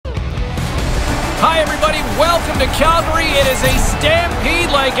Hi, everybody. Welcome to Calgary. It is a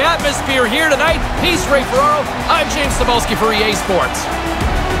stampede-like atmosphere here tonight. He's Ray Ferraro. I'm James Cebulski for EA Sports.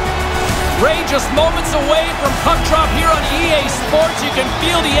 Ray, just moments away from puck drop here on EA Sports. You can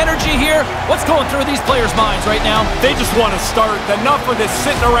feel the energy here. What's going through these players' minds right now? They just want to start. Enough of this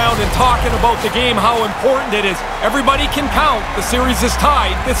sitting around and talking about the game, how important it is. Everybody can count. The series is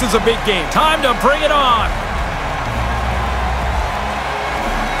tied. This is a big game. Time to bring it on.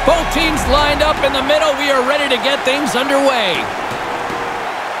 Both teams lined up in the middle. We are ready to get things underway.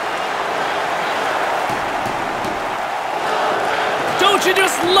 Don't you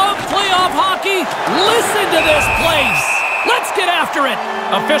just love playoff hockey? Listen to this place. Let's get after it.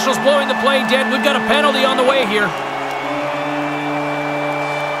 Officials blowing the play dead. We've got a penalty on the way here.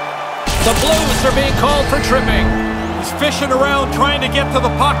 The Blues are being called for tripping. He's fishing around trying to get to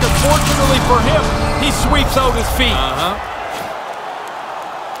the puck. Unfortunately for him, he sweeps out his feet.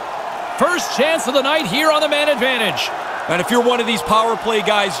 First chance of the night here on the man advantage. And if you're one of these power play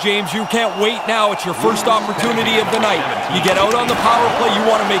guys, James, you can't wait now. It's your first opportunity of the night. You get out on the power play, you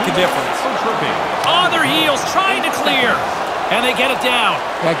want to make a difference. On their heels, trying to clear. And they get it down.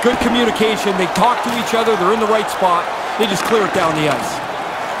 Yeah, good communication. They talk to each other. They're in the right spot. They just clear it down the ice.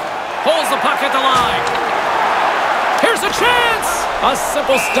 Holds the puck at the line. Here's a chance. A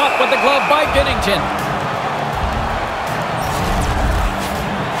simple stop with the glove by Binnington.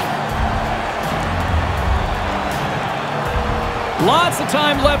 Lots of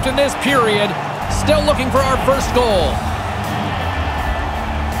time left in this period. Still looking for our first goal.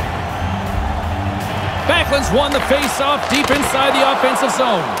 Backlund's won the face-off deep inside the offensive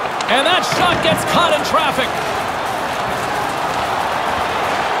zone. And that shot gets caught in traffic.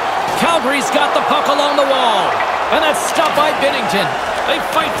 Calgary's got the puck along the wall. And that's stopped by Binnington. They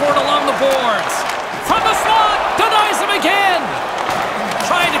fight for it along the boards. From the slot, denies him again.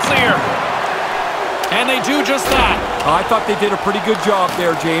 Trying to clear. And they do just that. I thought they did a pretty good job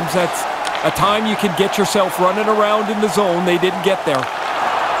there, James. That's a time you can get yourself running around in the zone. They didn't get there.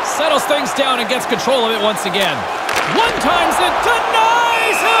 Settles things down and gets control of it once again. One-times it,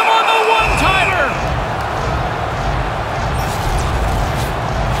 denies him on the one-timer.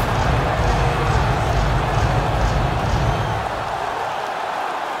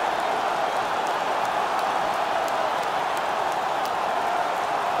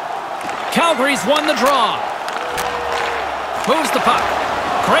 Calgary's won the draw. Moves the puck.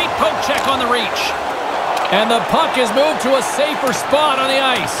 Great poke check on the reach. And the puck is moved to a safer spot on the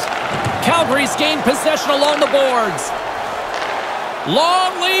ice. Calgary's gained possession along the boards.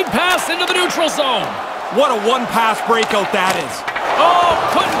 Long lead pass into the neutral zone. What a one-pass breakout that is. Oh,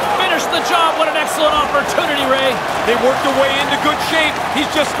 couldn't finish the job. What an excellent opportunity, Ray. They worked their way into good shape.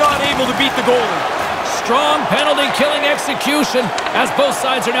 He's just not able to beat the goalie. Strong penalty-killing execution as both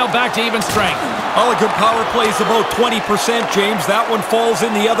sides are now back to even strength. All a good power play is about 20%, James. That one falls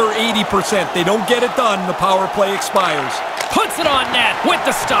in the other 80%. They don't get it done, the power play expires. Puts it on net with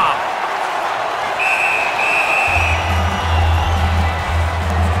the stop.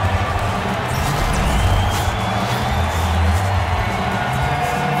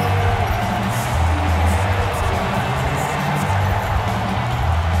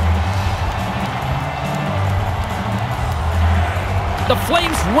 The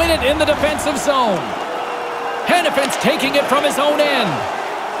Flames win it in the defensive zone. Hannafin's taking it from his own end.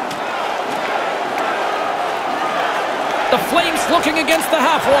 The Flames looking against the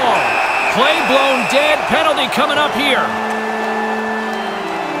half wall. Play blown dead. Penalty coming up here.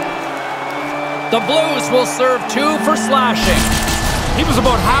 The Blues will serve 2 for slashing. He was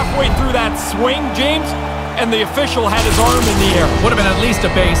about halfway through that swing, James, and the official had his arm in the air. Would have been at least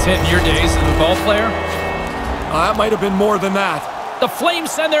a base hit in your days as a ball player. That might have been more than that. The Flames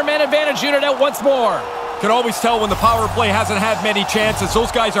send their man advantage unit out once more. Can always tell when the power play hasn't had many chances.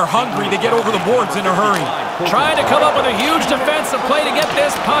 Those guys are hungry to get over the boards in a hurry. Trying to come up with a huge defensive play to get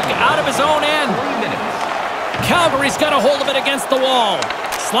this puck out of his own end. Calgary's got a hold of it against the wall.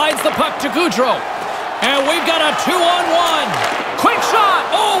 Slides the puck to Gaudreau. And we've got a 2-on-1. Quick shot.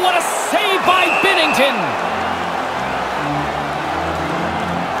 Oh, what a save by Binnington.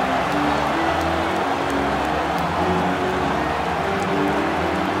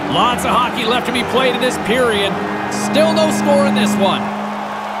 Lots of hockey left to be played in this period. Still no score in this one.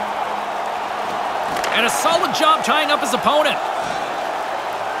 And a solid job tying up his opponent.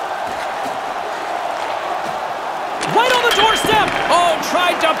 Right on the doorstep. Oh,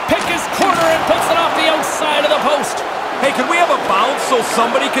 tried to pick his corner and puts it off the outside of the post. Hey, can we have a bounce so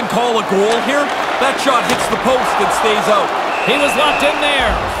somebody can call a goal here? That shot hits the post and stays out. He was locked in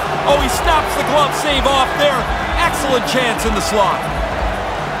there. Oh, he snaps the glove save off there. Excellent chance in the slot.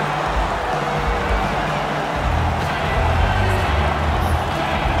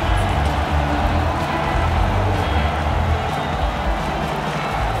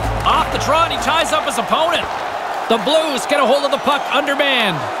 and he ties up his opponent. The Blues get a hold of the puck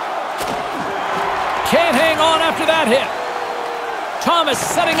undermanned. Can't hang on after that hit. Thomas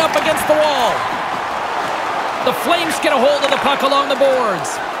setting up against the wall. The Flames get a hold of the puck along the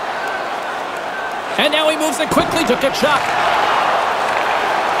boards. And now he moves it quickly to Kachuk.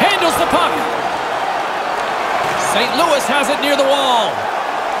 Handles the puck. St. Louis has it near the wall.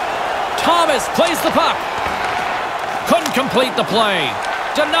 Thomas plays the puck. Couldn't complete the play.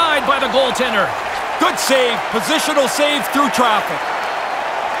 Denied by the goaltender. Good save. Positional save through traffic.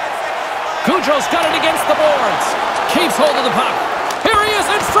 Gaudreau's got it against the boards. Keeps hold of the puck. Here he is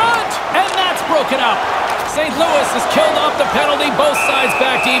in front. And that's broken up. St. Louis has killed off the penalty. Both sides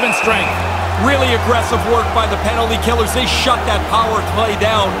back to even strength. Really aggressive work by the penalty killers. They shut that power play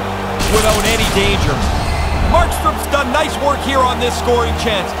down without any danger. Markstrom's done nice work here on this scoring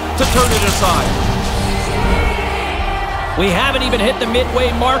chance to turn it aside. We haven't even hit the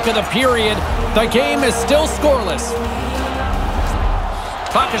midway mark of the period. The game is still scoreless.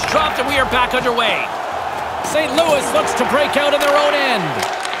 Puck is dropped and we are back underway. St. Louis looks to break out in their own end.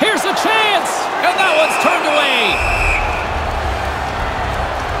 Here's a chance, and that one's turned away.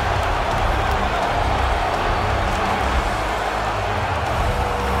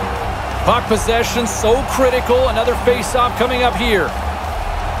 Puck possession so critical. Another face-off coming up here.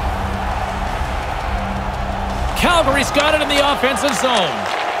 Calgary's got it in the offensive zone.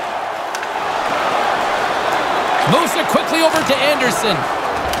 Moves it quickly over to Anderson.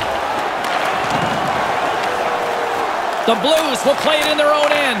 The Blues will play it in their own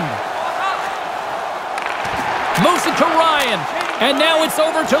end. Moves it to Ryan. And now it's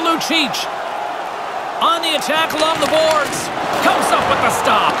over to Lucic. On the attack along the boards. Comes up with the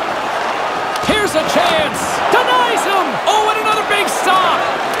stop. Here's a chance. Denies him. Oh, and another big stop.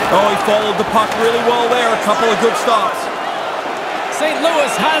 Oh, he followed the puck really well there. A couple of good stops. St.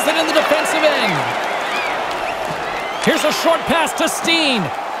 Louis has it in the defensive end. Here's a short pass to Steen.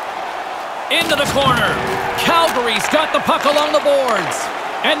 Into the corner. Calgary's got the puck along the boards.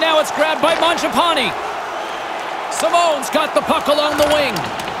 And now it's grabbed by Mangiapane. Simone's got the puck along the wing.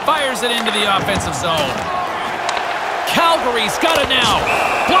 Fires it into the offensive zone. Calgary's got it now.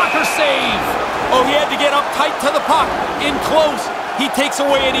 Blocker save. Oh, he had to get up tight to the puck. In close. He takes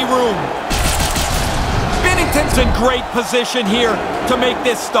away any room. Binnington's in great position here to make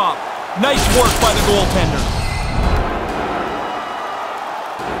this stop. Nice work by the goaltender.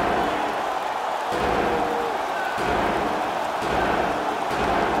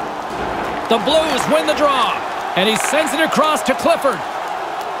 The Blues win the draw. And he sends it across to Clifford.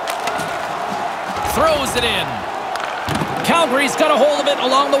 Throws it in. Calgary's got a hold of it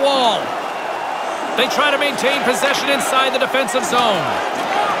along the wall. They try to maintain possession inside the defensive zone.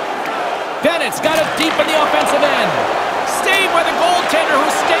 Bennett's got it deep in the offensive end. Stayed by the goaltender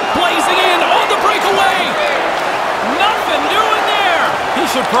who's blazing in on the breakaway. Nothing doing there. He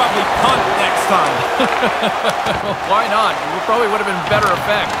should probably punt next time. Why not? It probably would have been better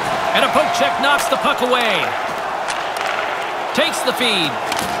effect. And a poke check knocks the puck away. Takes the feed.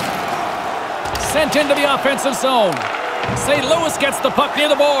 Sent into the offensive zone. St. Louis gets the puck near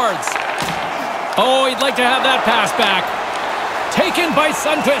the boards. Oh, he'd like to have that pass back. Taken by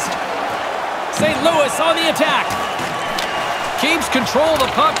Sundqvist. St. Louis on the attack. Keeps control of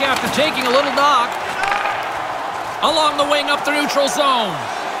the puck after taking a little knock. Along the wing up the neutral zone.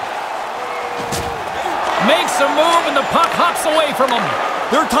 Makes a move and the puck hops away from him.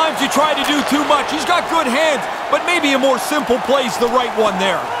 There are times you try to do too much. He's got good hands, but maybe a more simple play's the right one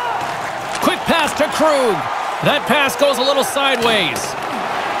there. Quick pass to Krug. That pass goes a little sideways.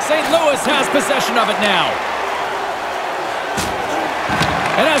 St. Louis has possession of it now.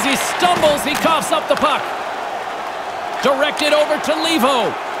 And as he stumbles, he coughs up the puck. Directed over to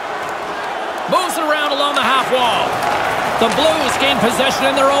Levo. Moves it around along the half wall. The Blues gain possession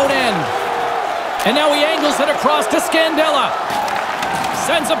in their own end. And now he angles it across to Scandella.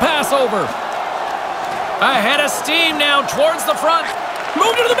 Sends a pass over. Ahead of steam now towards the front.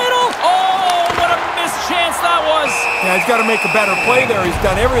 Moved to the middle. Oh, what a missed chance that was. Yeah, he's got to make a better play there. He's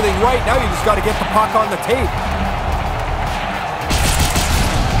done everything right. Now you just got to get the puck on the tape.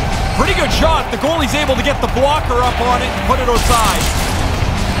 Pretty good shot. The goalie's able to get the blocker up on it and put it aside.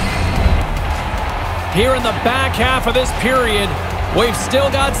 Here in the back half of this period, we've still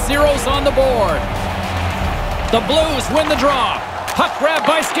got zeros on the board. The Blues win the draw. Puck grab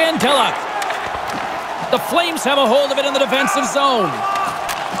by Scandella. The Flames have a hold of it in the defensive zone.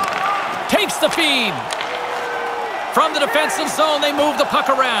 Takes the feed. From the defensive zone, they move the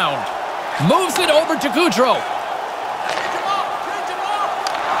puck around. Moves it over to Gaudreau.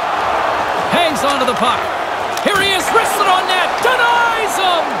 Hangs onto the puck. Here he is, wristed on net. Denies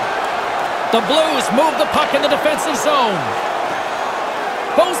him. The Blues move the puck in the defensive zone.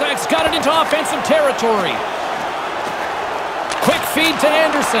 Bozak's got it into offensive territory. Quick feed to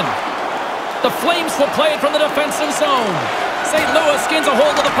Anderson. The Flames will play it from the defensive zone. St. Louis skins a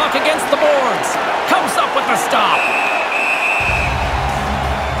hold of the puck against the boards. Comes up with the stop.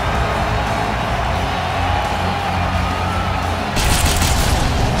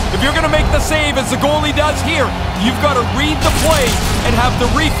 If you're going to make the save as the goalie does here, you've got to read the play and have the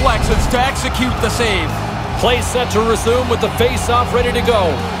reflexes to execute the save. Play set to resume with the face-off ready to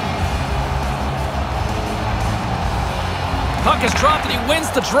go. Puck is dropped and he wins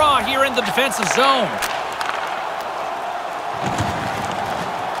the draw here in the defensive zone.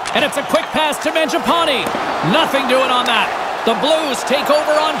 And it's a quick pass to Mangiapane. Nothing doing on that. The Blues take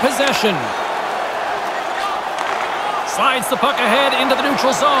over on possession. Slides the puck ahead into the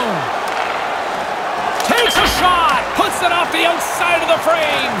neutral zone. Takes a shot. Puts it off the outside of the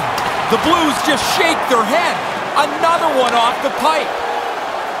frame. The Blues just shake their head. Another one off the pipe.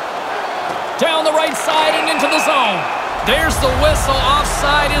 Down the right side and into the zone. There's the whistle.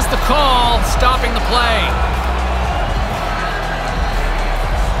 Offside is the call, stopping the play.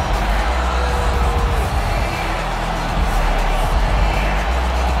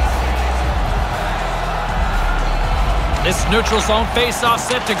 This neutral zone face-off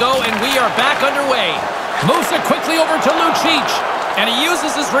set to go, and we are back underway. Moves it quickly over to Lucic, and he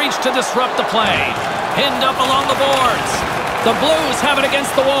uses his reach to disrupt the play. Pinned up along the boards. The Blues have it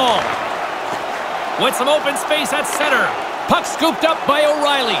against the wall. With some open space at center. Puck scooped up by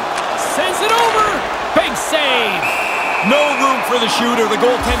O'Reilly. Sends it over. Big save. No room for the shooter. The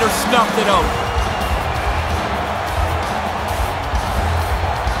goaltender snuffed it out.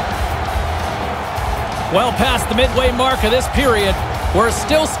 Well past the midway mark of this period, we're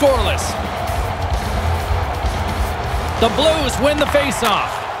still scoreless. The Blues win the faceoff.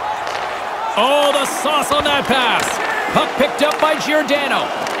 Oh, the sauce on that pass. Puck picked up by Giordano.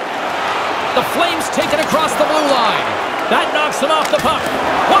 The Flames take it across the blue line. That knocks him off the puck.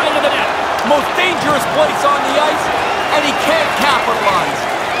 Wide of the net. Most dangerous place on the ice, and he can't capitalize.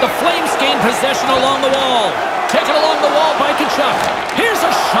 The Flames gain possession along the wall. Taken along the wall by Tkachuk. Here's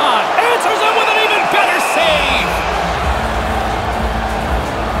a shot. Answers it with an even better save.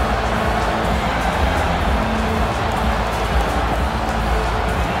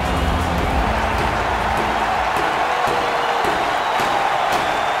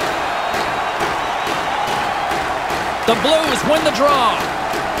 The Blues win the draw.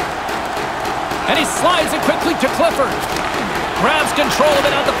 And he slides it quickly to Clifford. Grabs control of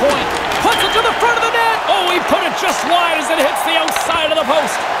it at the point. Puts it to the front of the net. Oh, he put it just wide as it hits the outside of the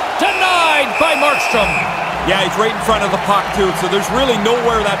post. Denied by Markstrom. Yeah, he's right in front of the puck, too, so there's really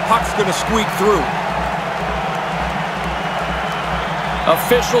nowhere that puck's going to squeak through.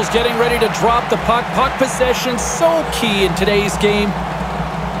 Officials getting ready to drop the puck. Puck possession so key in today's game.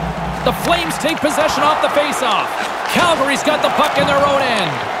 The Flames take possession off the faceoff. Calgary's got the puck in their own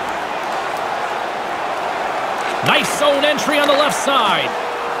end. Nice zone entry on the left side.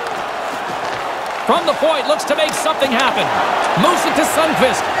 From the point, looks to make something happen. Moves it to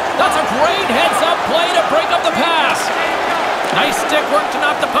Sundqvist. That's a great heads-up play to break up the pass. Nice stick work to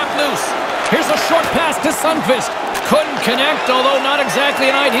knock the puck loose. Here's a short pass to Sundqvist. Couldn't connect, although not exactly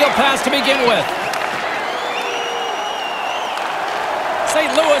an ideal pass to begin with.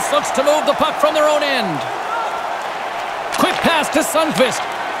 St. Louis looks to move the puck from their own end. Quick pass to Sundqvist.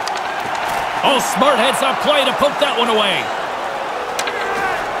 Oh, smart heads-up play to poke that one away.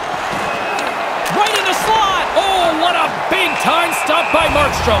 Right in the slot. Oh, what a big-time stop by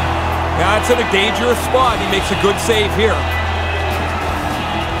Markstrom. Yeah, it's in a dangerous spot. He makes a good save here.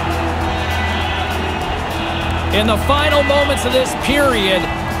 In the final moments of this period,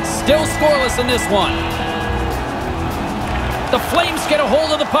 still scoreless in this one. The Flames get a hold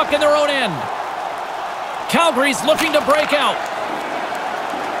of the puck in their own end. Calgary's looking to break out.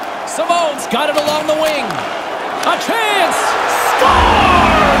 Simone's got it along the wing. A chance!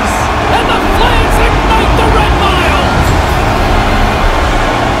 Scores! And the Flames ignite the Red Miles!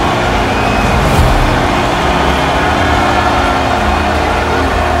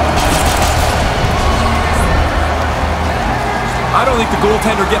 I don't think the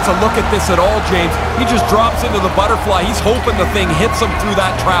goaltender gets a look at this at all, James. He just drops into the butterfly. He's hoping the thing hits him through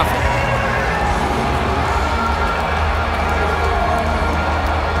that traffic.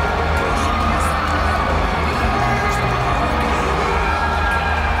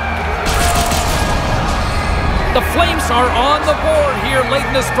 The Flames are on the board here late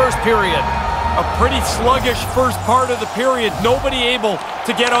in this first period. A pretty sluggish first part of the period. Nobody able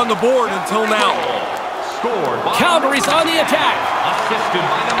to get on the board until now. Calgary's on the attack. Assisted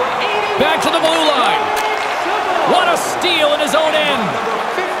by number 80. Back to the blue line. What a steal in his own end.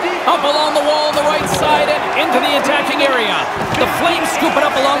 Up along the wall on the right side and into the attacking area. The Flames scoop it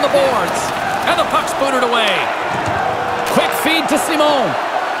up along the boards. And the puck's booted away. Quick feed to Simon.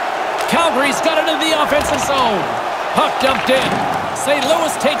 Calgary's got it into the offensive zone. Puck dumped in. St.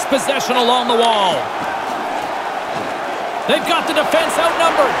 Louis takes possession along the wall. They've got the defense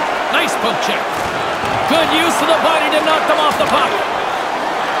outnumbered. Nice poke check. Good use of the body to knock them off the puck.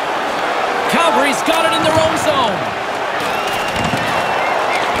 Calgary's got it in their own zone.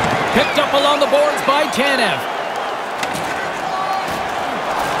 Picked up along the boards by Tanev.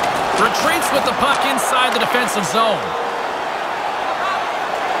 Retreats with the puck inside the defensive zone.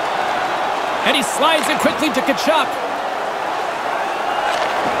 And he slides it quickly to Tkachuk.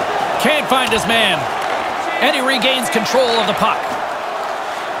 Can't find his man. And he regains control of the puck.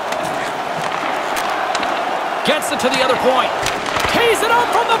 Gets it to the other point. Keys it up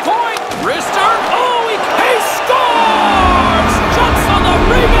from the point. Wrister. Oh, he scores! Jumps on the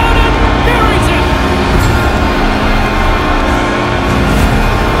rebound and buries it.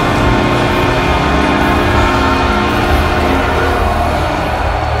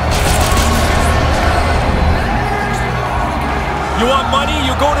 You want money,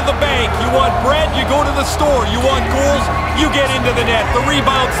 you go to the bank. You want bread, you go to the store. You want goals, you get into the net. The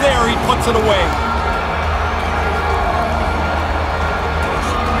rebound's there, he puts it away.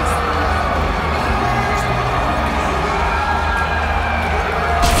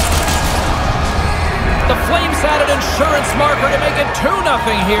 The Flames had an insurance marker to make it 2-0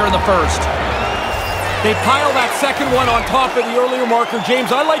 here in the first. They pile that second one on top of the earlier marker.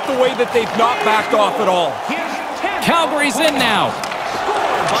 James, I like the way that they've not backed off at all. Calgary's in now.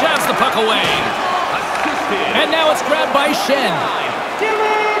 Jabs the puck away. And now it's grabbed by Shen.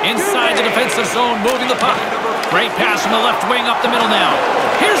 Inside the defensive zone, moving the puck. Great pass from the left wing up the middle now.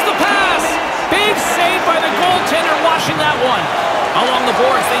 Here's the pass. Big save by the goaltender washing that one. Along the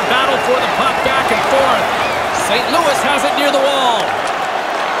boards, they battle for the puck back and forth. St. Louis has it near the wall.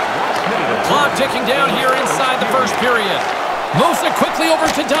 Clock ticking down here inside the first period. Moves it quickly over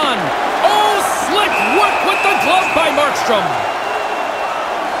to Dunn. Oh, slick work with the glove by Markstrom.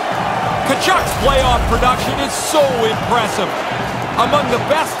 Tkachuk's playoff production is so impressive. Among the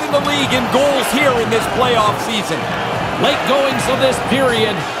best in the league in goals here in this playoff season. Late goings of this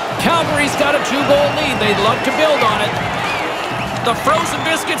period. Calgary's got a 2-goal lead. They'd love to build on it. The frozen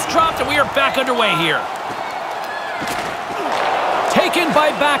biscuits dropped and we are back underway here. Taken by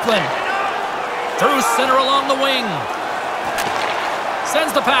Backlund. Through center along the wing.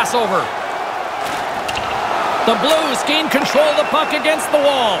 Sends the pass over. The Blues gain control of the puck against the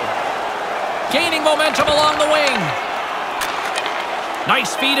wall. Gaining momentum along the wing.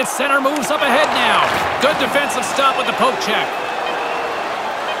 Nice feed at center, moves up ahead now. Good defensive stop with the poke check.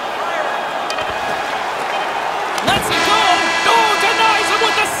 Lets it go. Oh, denies him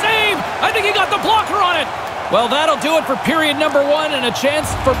with the save. I think he got the blocker on it. Well, that'll do it for period number 1 and a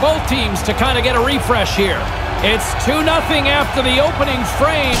chance for both teams to kind of get a refresh here. It's 2-0 after the opening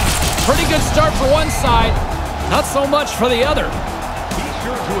frame. Pretty good start for one side. Not so much for the other. Be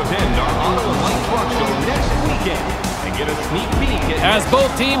sure to attend our Auto Light Truck Show next weekend and get a sneak peek at... As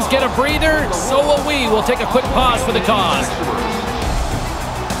both teams get a breather, so will we. We'll take a quick pause for the cause.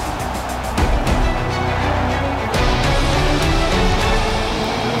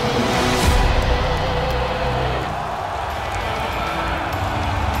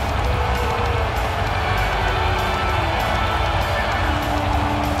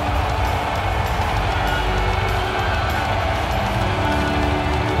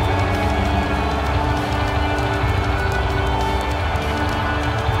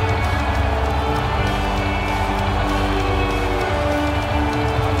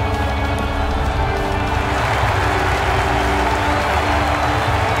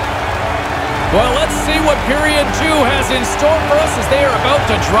 Well, let's see what period 2 has in store for us as they are about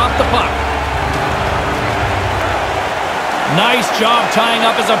to drop the puck. Nice job tying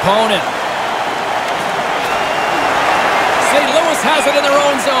up his opponent. St. Louis has it in their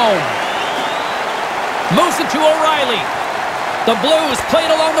own zone. Moves it to O'Reilly. The Blues played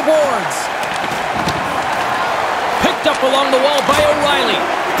along the boards. Picked up along the wall by O'Reilly.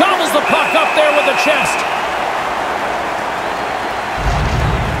 Gobbles the puck up there with the chest.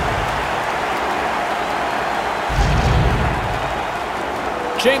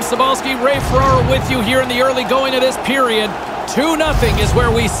 James Cybulski, Ray Ferraro with you here in the early going of this period. 2-0 is where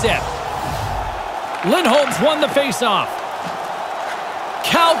we sit. Lindholm's won the faceoff.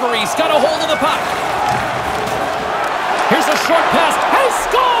 Calgary's got a hold of the puck. Here's a short pass. He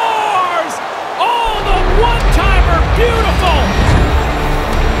scores! Oh, the one-timer, beautiful!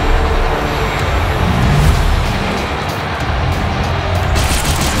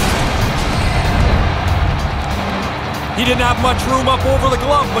 He didn't have much room up over the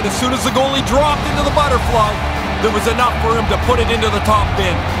glove, but as soon as the goalie dropped into the butterfly, there was enough for him to put it into the top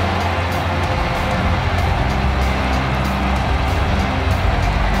bin.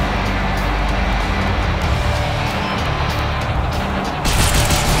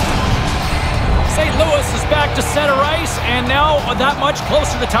 St. Louis is back to center ice, and now that much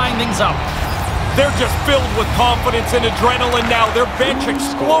closer to tying things up. They're just filled with confidence and adrenaline now. Their bench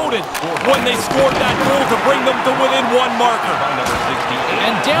exploded when they scored that goal to bring them to within one marker.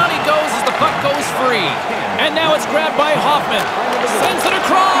 And down he goes as the puck goes free. And now it's grabbed by Hoffman. Sends it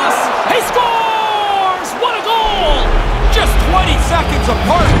across. He scores! What a goal! Just 20 seconds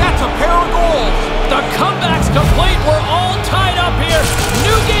apart. That's a pair of goals. The comeback's complete. We're all tied up here.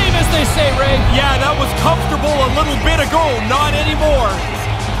 New game, as they say, Ray. Yeah, that was comfortable a little bit ago. Not anymore.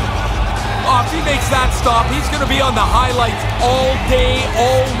 Oh, if he makes that stop, he's going to be on the highlights all day,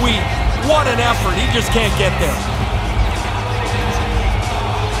 all week. What an effort. He just can't get there.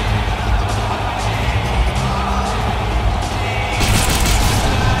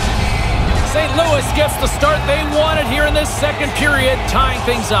 St. Louis gets the start they wanted here in this second period, tying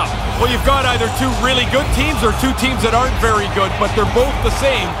things up. Well, you've got either two really good teams or two teams that aren't very good, but they're both the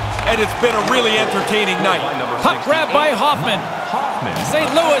same, and it's been a really entertaining night. Puck grabbed by Hoffman. St.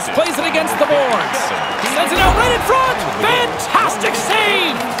 Louis plays it against the boards. Sends it out right in front. Fantastic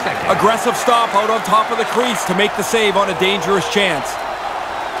save. Aggressive stop out on top of the crease to make the save on a dangerous chance.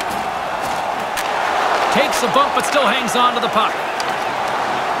 Takes a bump but still hangs on to the puck.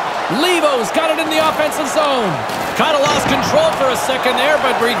 Levo's got it in the offensive zone. Kind of lost control for a second there,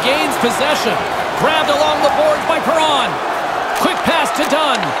 but regains possession. Grabbed along the boards by Perron. Quick pass to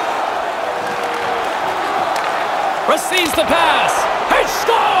Dunn. Receives the pass. He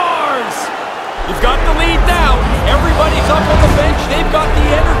scores! You've got the lead now. Everybody's up on the bench. They've got the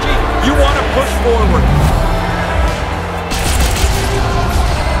energy. You want to push forward.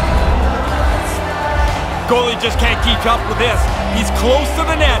 Goalie just can't keep up with this. He's close to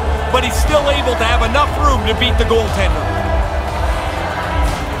the net, but he's still able to have enough room to beat the goaltender.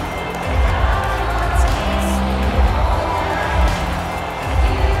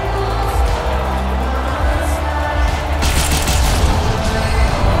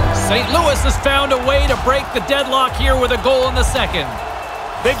 St. Louis has found a way to break the deadlock here with a goal in the second.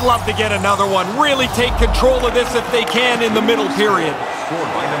 They'd love to get another one. Really take control of this if they can in the middle period.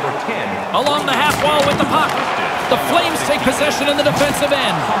 Along the half wall with the puck. The Flames take possession in the defensive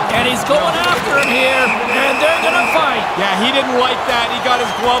end. And he's going after him here, and they're going to fight. Yeah, he didn't like that. He got his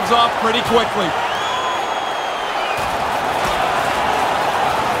gloves off pretty quickly.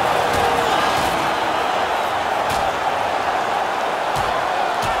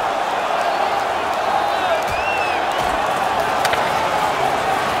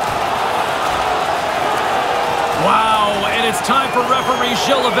 It's time for referee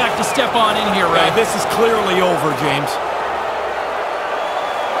Gilles to step on in here, Ray. Yeah, this is clearly over, James.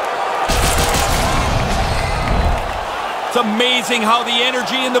 It's amazing how the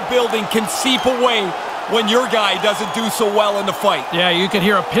energy in the building can seep away when your guy doesn't do so well in the fight. Yeah, you can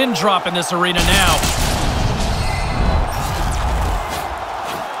hear a pin drop in this arena now.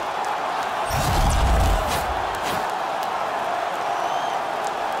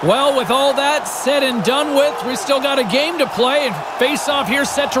 Well, with all that said and done with, we still got a game to play, and face-off here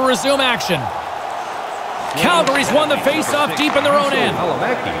set to resume action. Calgary's won the face-off deep in their own end.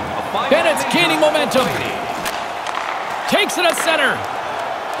 Bennett's gaining momentum. Takes it at center.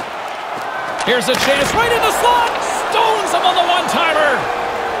 Here's a chance right in the slot. Stones him on the one-timer.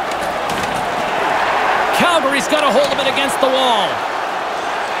 Calgary's got a hold of it against the wall.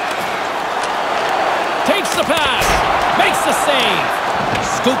 Takes the pass. Makes the save.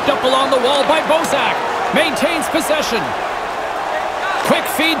 Scooped up along the wall by Bozak. Maintains possession. Quick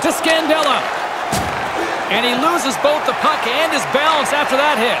feed to Scandella. And he loses both the puck and his balance after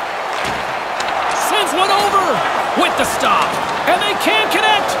that hit. Sends one over with the stop. And they can't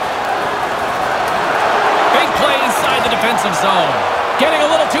connect. Big play inside the defensive zone. Getting a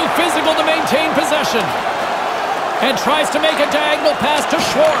little too physical to maintain possession. And tries to make a diagonal pass to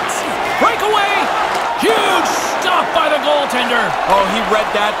Schwartz. Breakaway. Huge stop by the goaltender. Oh, he read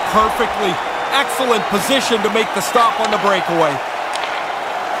that perfectly. Excellent position to make the stop on the breakaway.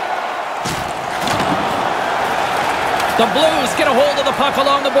 The Blues get a hold of the puck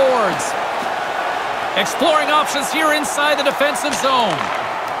along the boards. Exploring options here inside the defensive zone.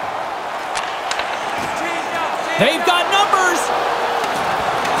 They've got numbers.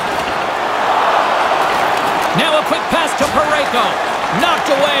 Now a quick pass to Parayko.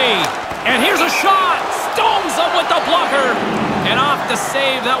 Knocked away. And here's a shot. Stones up with the blocker. And off the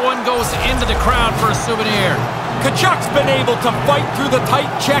save, that one goes into the crowd for a souvenir. Tkachuk's been able to fight through the tight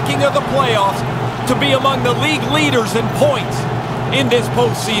checking of the playoffs to be among the league leaders in points in this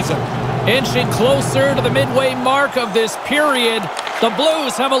postseason. Inching closer to the midway mark of this period, the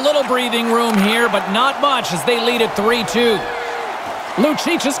Blues have a little breathing room here, but not much as they lead at 3-2.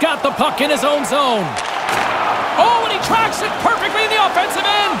 Lucic has got the puck in his own zone. Oh, and he tracks it perfectly in the offensive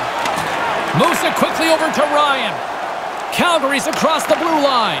end. Moves it quickly over to Ryan. Calgary's across the blue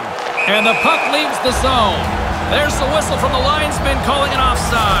line. And the puck leaves the zone. There's the whistle from the linesman calling an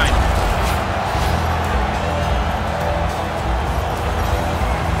offside.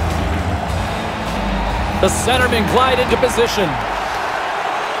 The centerman glide into position.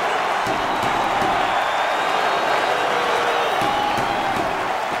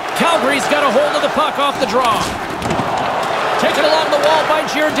 Calgary's got a hold of the puck off the draw. Taken along the wall by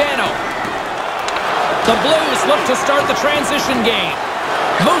Giordano. The Blues look to start the transition game.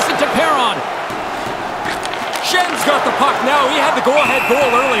 Moves it to Perron. Schen's got the puck now. He had the go-ahead goal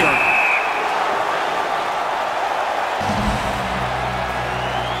earlier.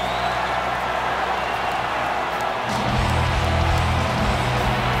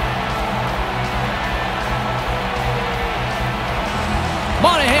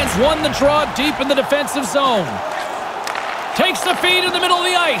 Monahan's won the draw deep in the defensive zone. Takes the feed in the middle of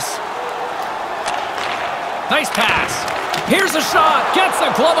the ice. Nice pass. Here's a shot. Gets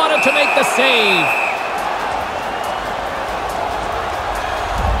a glove on it to make the save.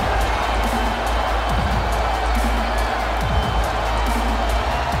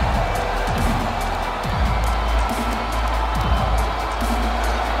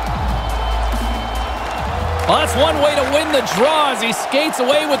 Well, that's one way to win the draw as he skates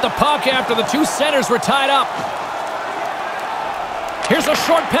away with the puck after the two centers were tied up. Here's a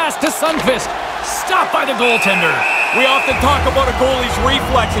short pass to Sundqvist. Stopped by the goaltender. We often talk about a goalie's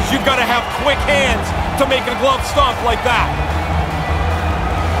reflexes. You've got to have quick hands to make a glove stop like that.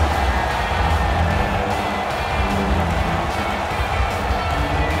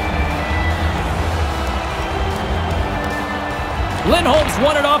 Lindholm's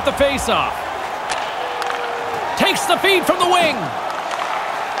won it off the faceoff. Takes the feed from the wing.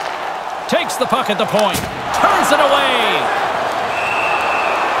 Takes the puck at the point. Turns it away.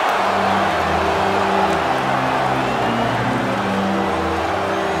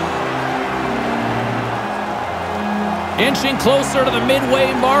 Inching closer to the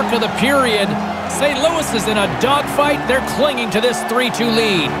midway mark of the period, St. Louis is in a dogfight. They're clinging to this 3-2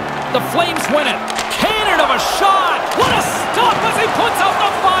 lead. The Flames win it. Cannon of a shot. What a stop as he puts out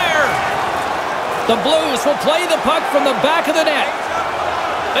the fire. The Blues will play the puck from the back of the net.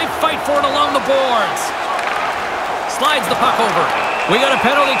 They fight for it along the boards. Slides the puck over. We got a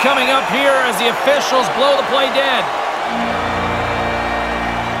penalty coming up here as the officials blow the play dead.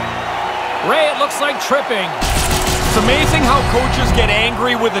 Ray, it looks like tripping. It's amazing how coaches get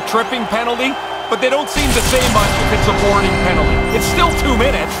angry with a tripping penalty, but they don't seem to say much if it's a boarding penalty. It's still 2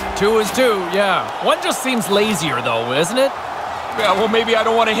 minutes. 2 is 2, yeah. One just seems lazier, though, isn't it? Yeah, well, maybe I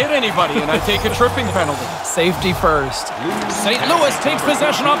don't want to hit anybody, and I take a tripping penalty. Safety first. St. Louis takes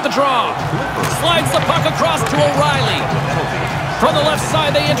possession off the draw. Slides the puck across to O'Reilly. From the left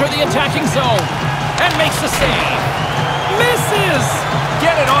side, they enter the attacking zone. And makes the save. Misses!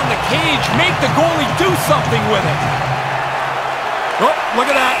 Get it on the cage. Make the goalie do something with it. Oh, look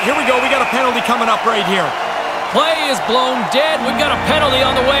at that. Here we go. We got a penalty coming up right here. Play is blown dead. We've got a penalty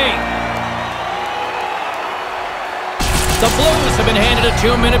on the way. The Blues have been handed a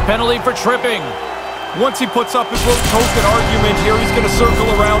 2-minute penalty for tripping. Once he puts up his little token argument here, he's going to circle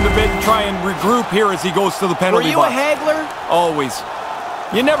around a bit and try and regroup here as he goes to the penalty box. Were you a haggler? Always.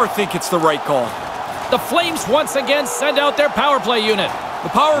 You never think it's the right call. The Flames once again send out their power play unit.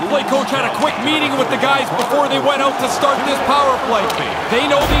 The power play coach had a quick meeting with the guys before they went out to start this power play. They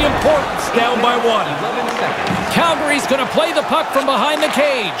know the importance, down by 1. Calgary's going to play the puck from behind the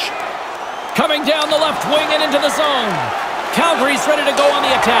cage. Coming down the left wing and into the zone. Calgary's ready to go on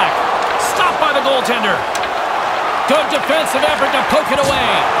the attack. Stopped by the goaltender. Good defensive effort to poke it away.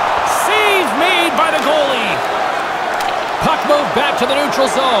 Save made by the goalie. Puck moved back to the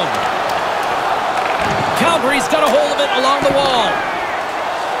neutral zone. Calgary's got a hold of it along the wall.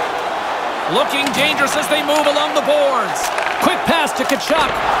 Looking dangerous as they move along the boards. Quick pass to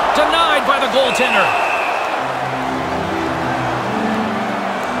Tkachuk. Denied by the goaltender.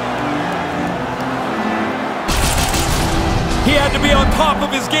 He had to be on top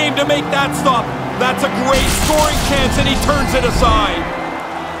of his game to make that stop. That's a great scoring chance, and he turns it aside.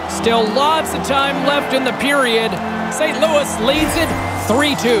 Still lots of time left in the period. St. Louis leads it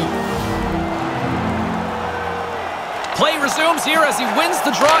 3-2. Play resumes here as he wins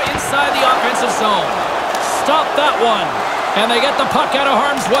the draw inside the offensive zone. stop that one. And they get the puck out of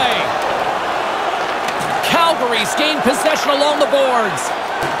harm's way. Calgary's gained possession along the boards.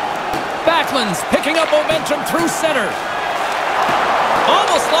 Backlund's picking up momentum through center.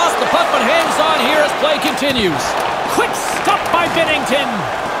 Almost lost the puck, but hangs on here as play continues. Quick stop by Binnington.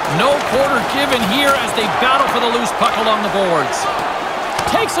 No quarter given here as they battle for the loose puck along the boards.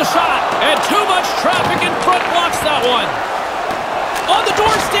 Takes a shot, and too much traffic in front blocks that one. On the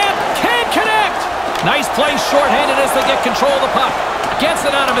doorstep, can't connect. Nice play shorthanded as they get control of the puck. Gets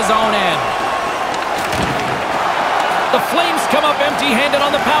it out of his own end. The Flames come up empty-handed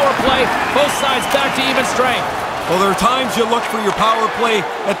on the power play. Both sides back to even strength. Well, there are times you look for your power play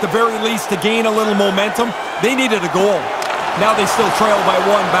at the very least to gain a little momentum. They needed a goal. Now they still trail by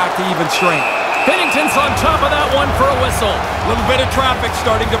one, back to even strength. Binnington's on top of that one for a whistle. A little bit of traffic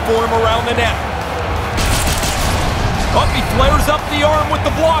starting to form around the net. Up, he flares up the arm with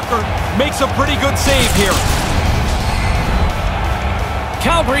the blocker. Makes a pretty good save here.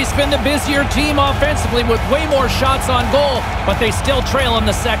 Calgary's been the busier team offensively with way more shots on goal, but they still trail in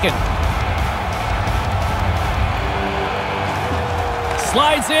the second.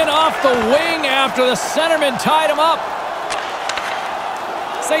 Slides in off the wing after the centerman tied him up.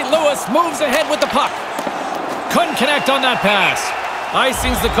 St. Louis moves ahead with the puck. Couldn't connect on that pass.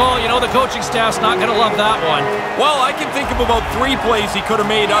 Icing's the call. You know the coaching staff's not going to love that one. Well, I can think of about 3 plays he could have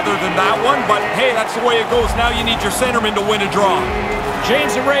made other than that one, but hey, that's the way it goes. Now you need your centerman to win a draw.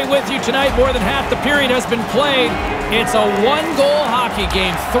 James and Ray with you tonight. More than half the period has been played. It's a 1-goal hockey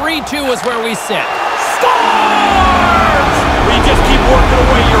game. 3-2 is where we sit. Scores! We just keep working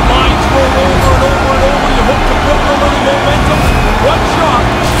away. Your lines roll over and over and over. You hope to build a little momentum. One shot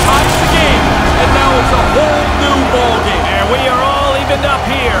ties the game, and now it's a whole new ball game. And we are all evened up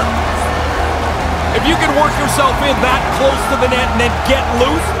here. If you can work yourself in that close to the net and then get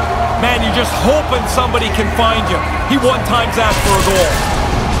loose, man, you're just hoping somebody can find you. He one times asked for a goal.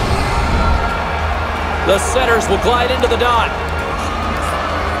 The setters will glide into the dot.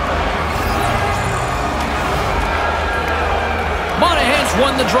 Monahan's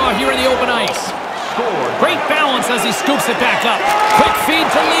won the draw here in the open ice. Great balance as he scoops it back up. Quick feed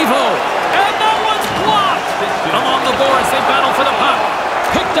to Levo. And that one's blocked. Along the boards, they battle for the puck.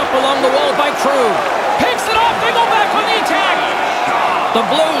 Picked up along the wall by Crew. Picks it off, they go back on the attack. The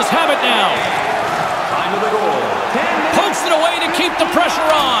Blues have it now. Pokes it away to keep the pressure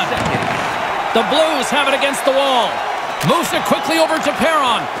on. The Blues have it against the wall. Moves it quickly over to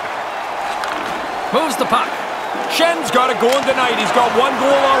Perron. Moves the puck. Shen's got it going tonight. He's got 1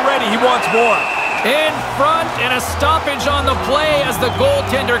 goal already. He wants more. In front, and a stoppage on the play as the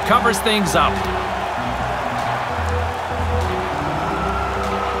goaltender covers things up.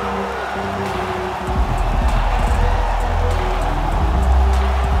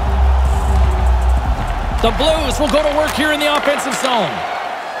 The Blues will go to work here in the offensive zone.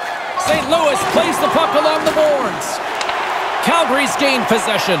 St. Louis plays the puck along the boards. Calgary's gained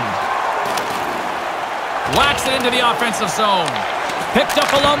possession. Whacks it into the offensive zone. Picked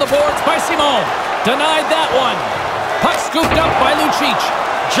up along the boards by Simon. Denied that one. Puck scooped up by Lucic.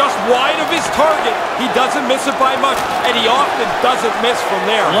 Just wide of his target. He doesn't miss it by much, and he often doesn't miss from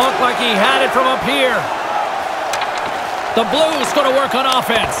there. Looked like he had it from up here. The Blues go to work on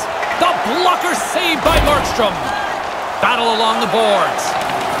offense. The blocker saved by Markstrom. Battle along the boards.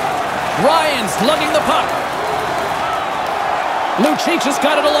 Ryan's lugging the puck. Lucic has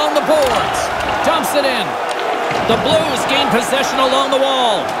got it along the boards. Dumps it in. The Blues gain possession along the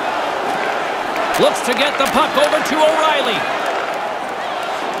wall. Looks to get the puck over to O'Reilly.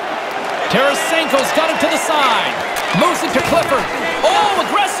 Tarasenko's got it to the side. Moves it to Clifford. Oh,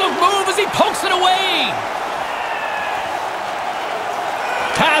 aggressive move as he pokes it away.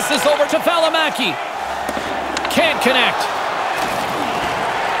 Passes over to Valimaki. Can't connect.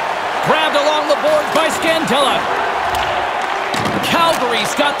 Grabbed along the board by Scandella.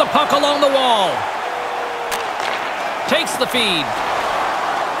 Calgary's got the puck along the wall. Takes the feed.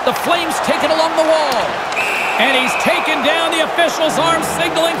 The Flames take it along the wall. And he's taken down. The official's arm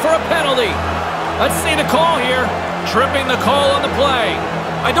signaling for a penalty. Let's see the call here. Tripping the call on the play.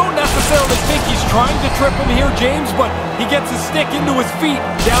 I don't necessarily think he's trying to trip him here, James, but he gets his stick into his feet.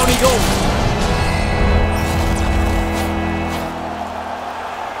 Down he goes.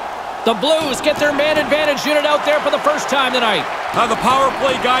 The Blues get their man advantage unit out there for the first time tonight. Now the power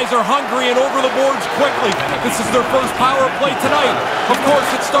play guys are hungry and over the boards quickly. This is their first power play tonight. Of course,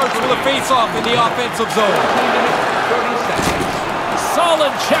 it starts with a face-off in the offensive zone.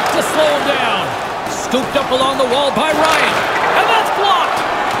 Solid check to slow him down. Scooped up along the wall by Ryan. And that's blocked.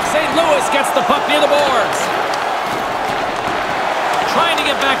 St. Louis gets the puck near the boards. Trying to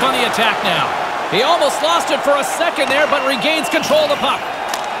get back on the attack now. He almost lost it for a second there, but regains control of the puck.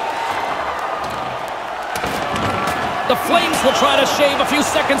 The Flames will try to shave a few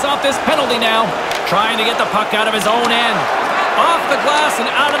seconds off this penalty now. Trying to get the puck out of his own end. Off the glass and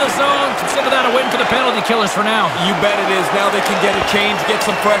out of the zone. Consider that a win for the penalty killers for now. You bet it is. Now they can get a change, get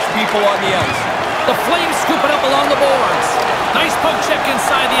some fresh people on the ice. The Flames scoop it up along the boards. Nice poke check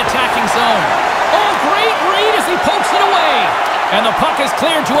inside the attacking zone. Oh, great read as he pokes it away. And the puck is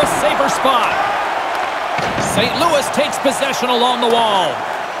cleared to a safer spot. St. Louis takes possession along the wall.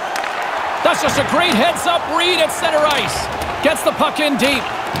 That's just a great heads-up read at center ice. Gets the puck in deep.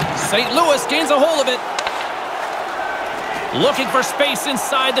 St. Louis gains a hold of it. Looking for space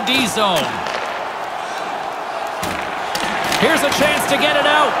inside the D zone. Here's a chance to get it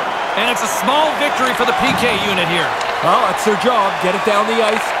out. And it's a small victory for the PK unit here. Well, that's their job. Get it down the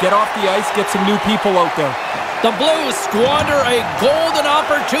ice, get off the ice, get some new people out there. The Blues squander a golden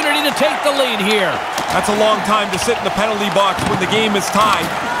opportunity to take the lead here. That's a long time to sit in the penalty box when the game is tied,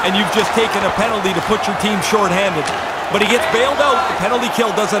 and you've just taken a penalty to put your team shorthanded. But he gets bailed out. The penalty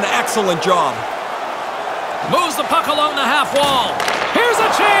kill does an excellent job. Moves the puck along the half wall. Here's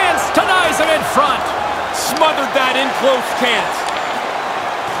a chance. Denies him in front. Smothered that in close chance.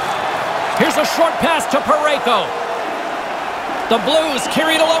 Here's a short pass to Parayko. The Blues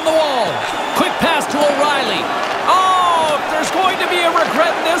carry it along the wall. Quick pass to O'Reilly. Oh, if there's going to be a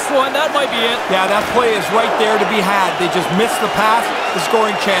regret in this one, that might be it. Yeah, that play is right there to be had. They just missed the pass. The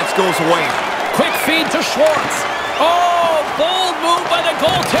scoring chance goes away. Quick feed to Schwartz. Oh, bold move by the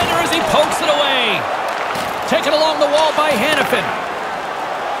goaltender as he pokes it away. Taken along the wall by Hannafin.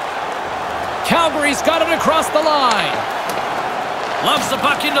 Calgary's got it across the line. Loves the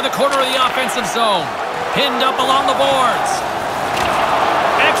puck into the corner of the offensive zone. Pinned up along the boards.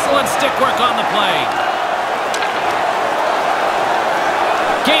 Excellent stick work on the play.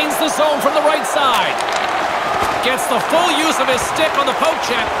 Gains the zone from the right side. Gets the full use of his stick on the poke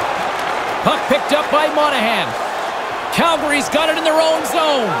check. Puck picked up by Monahan. Calgary's got it in their own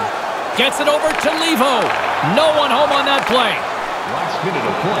zone. Gets it over to Levo. No one home on that play. Last minute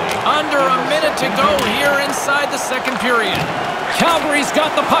of play. Under a minute to go here inside the second period. Calgary's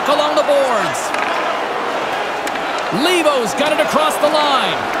got the puck along the boards. Levo's got it across the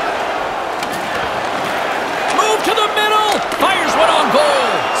line. Move to the middle. Fires one on goal.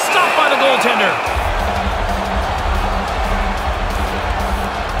 Stopped by the goaltender.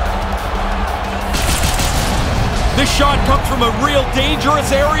 This shot comes from a real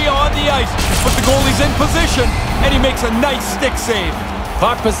dangerous area on the ice, but the goalie's in position, and he makes a nice stick save.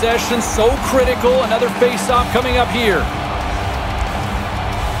 Puck possession so critical. Another face-off coming up here.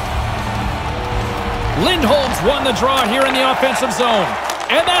 Lindholm's won the draw here in the offensive zone.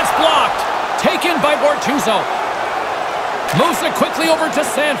 And that's blocked. Taken by Bortuzzo. Moves it quickly over to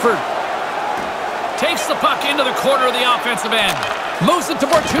Sanford. Takes the puck into the corner of the offensive end. Moves it to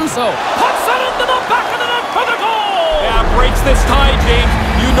Bortuzzo. Puts it into the back of the net for the goal! Yeah, breaks this tie, James.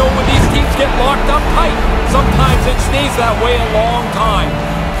 You know when these teams get locked up tight, sometimes it stays that way a long time.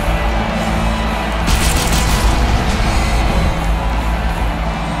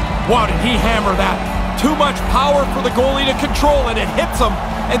 Wow, did he hammer that? Too much power for the goalie to control, and it hits him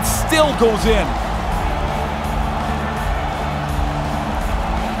and still goes in.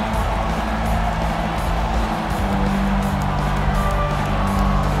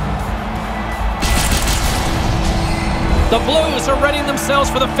 The Blues are readying themselves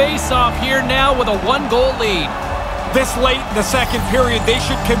for the face-off here now with a one-goal lead. This late in the second period, they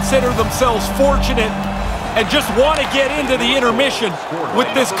should consider themselves fortunate and just want to get into the intermission with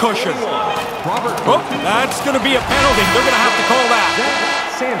this cushion. Oh, that's going to be a penalty. They're going to have to call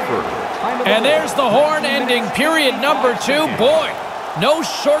that. And there's the horn ending period number 2. Boy, no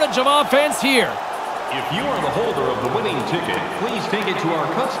shortage of offense here. If you are the holder of the winning ticket, please take it to our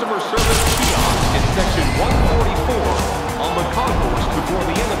customer service kiosk in section 144 on the concourse before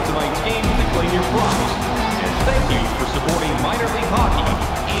the end of tonight's game to claim your prize. And thank you for supporting minor league hockey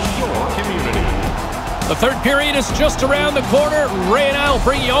in your community. The third period is just around the corner. Ray and I will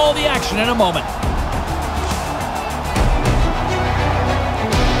bring you all the action in a moment.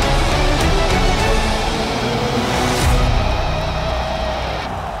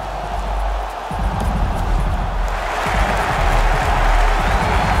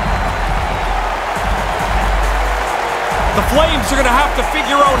 The Flames are going to have to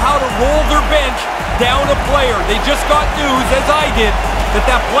figure out how to roll their bench down a player. They just got news, as I did,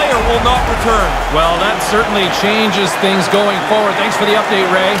 that player will not return. Well, that certainly changes things going forward. Thanks for the update,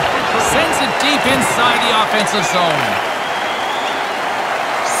 Ray. Sends it deep inside the offensive zone.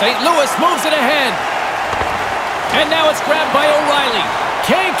 St. Louis moves it ahead. And now it's grabbed by O'Reilly.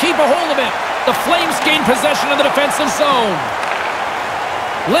 Can't keep a hold of it. The Flames gain possession of the defensive zone.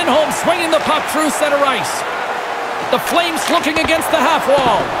 Lindholm swinging the puck through center ice. The Flames looking against the half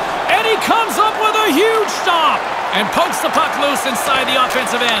wall. And he comes up with a huge stop and pokes the puck loose inside the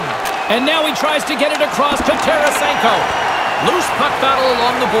offensive end. And now he tries to get it across to Tarasenko. Loose puck battle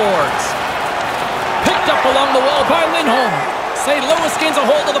along the boards. Picked up along the wall by Lindholm. St. Louis gains a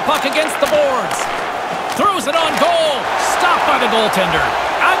hold of the puck against the boards. Throws it on goal. Stopped by the goaltender.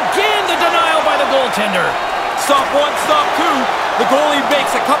 Again, the denial by the goaltender. Stop one, stop two. The goalie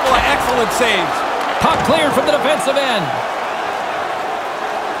makes a couple of excellent saves. Puck cleared from the defensive end.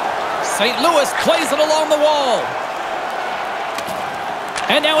 St. Louis plays it along the wall.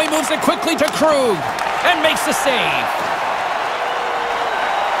 And now he moves it quickly to Krug and makes the save.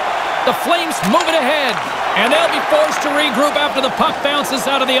 The Flames move it ahead, and they'll be forced to regroup after the puck bounces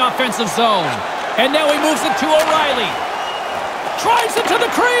out of the offensive zone. And now he moves it to O'Reilly. Drives it to the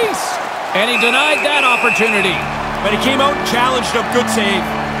crease, and he denied that opportunity. But he came out and challenged him. Good save.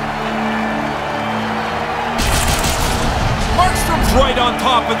 Markstrom's right on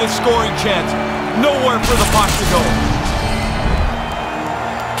top of this scoring chance. Nowhere for the puck to go.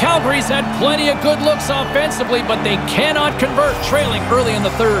 Calgary's had plenty of good looks offensively, but they cannot convert, trailing early in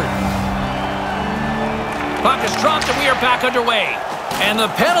the third. Puck is dropped, and we are back underway. And the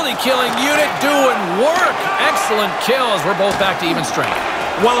penalty-killing unit doing work. Excellent kills. We're both back to even strength.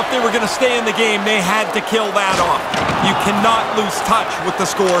 Well, if they were going to stay in the game, they had to kill that off. You cannot lose touch with the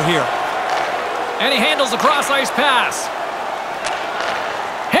score here. And he handles the cross-ice pass.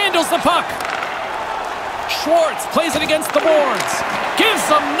 Handles the puck. Schwartz plays it against the boards. Gives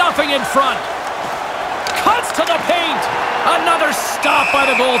them nothing in front. Cuts to the paint. Another stop by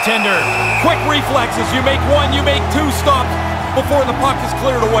the goaltender. Quick reflexes. You make one, you make two stops before the puck is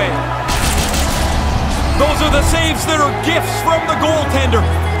cleared away. Those are the saves that are gifts from the goaltender.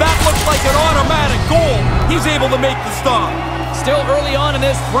 That looks like an automatic goal. He's able to make the stop. Still early on in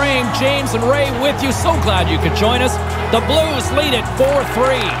this frame, James and Ray with you. So glad you could join us. The Blues lead it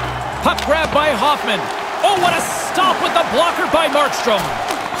 4-3. Puck grab by Hoffman. Oh, what a stop with the blocker by Markstrom.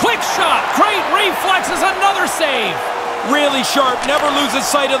 Quick shot. Great reflexes. Another save. Really sharp. Never loses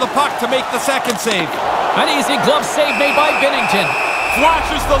sight of the puck to make the second save. An easy glove save made by Binnington.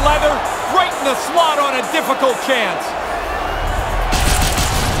 Flashes the leather right in the slot on a difficult chance.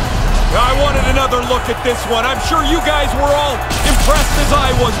 I wanted another look at this one. I'm sure you guys were all impressed as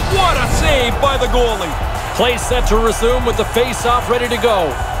I was. What a save by the goalie. Play set to resume with the face-off ready to go.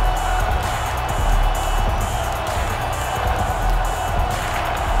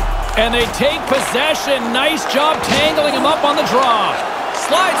 And they take possession. Nice job tangling him up on the draw.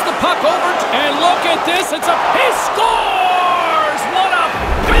 Slides the puck over, and look at this. He scores! What a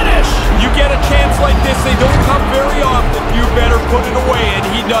finish! You get a chance like this, they don't come very often. You better put it away, and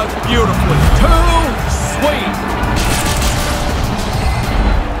he does beautifully. Too sweet.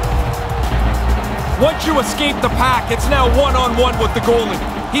 Once you escape the pack, it's now one-on-one with the goalie.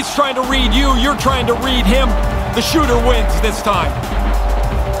 He's trying to read you, you're trying to read him. The shooter wins this time.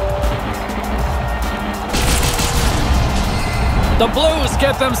 The Blues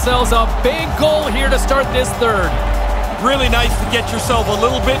get themselves a big goal here to start this third. Really nice to get yourself a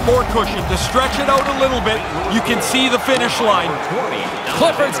little bit more cushion, to stretch it out a little bit. You can see the finish line.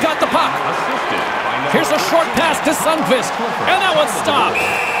 Clifford's got the puck. Here's a short pass to Sundqvist, and that one's stopped.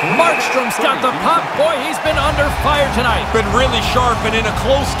 Markstrom's got the puck. Boy, he's been under fire tonight. Been really sharp, and in a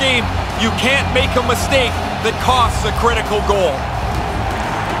close game, you can't make a mistake that costs a critical goal.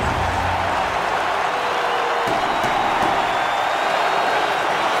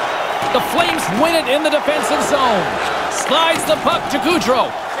 The Flames win it in the defensive zone. Slides the puck to Gaudreau.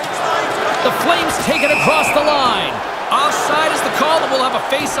 The Flames take it across the line. Offside is the call, and we'll have a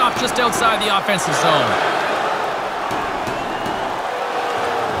face-off just outside the offensive zone.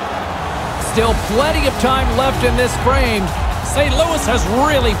 Still plenty of time left in this frame. St. Louis has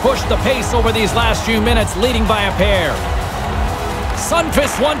really pushed the pace over these last few minutes, leading by a pair.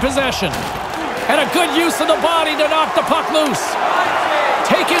 Sundqvist won possession. And a good use of the body to knock the puck loose.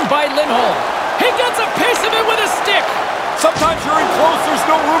 Taken by Lindholm. He gets a piece of it with a stick. Sometimes you're in close, there's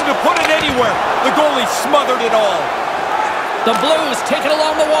no room to put it anywhere. The goalie smothered it all. The Blues take it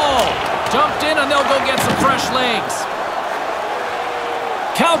along the wall. Dumped in, and they'll go get some fresh legs.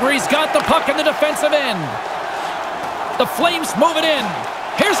 Calgary's got the puck in the defensive end. The Flames move it in.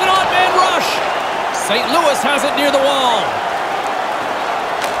 Here's an odd-man rush. St. Louis has it near the wall.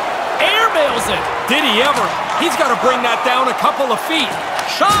 Airmails it. Did he ever? He's got to bring that down a couple of feet.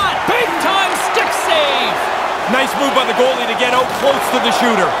 Shot! Big-time stick save! Nice move by the goalie to get out close to the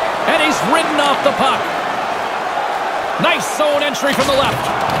shooter. And he's ridden off the puck. Nice zone entry from the left.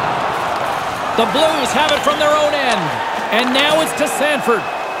 The Blues have it from their own end. And now it's to Sanford.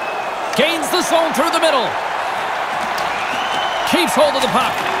 Gains the zone through the middle. Keeps hold of the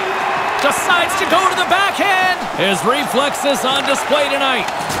puck. Decides to go to the backhand. His reflexes on display tonight.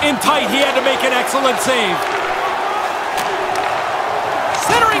 In tight, he had to make an excellent save.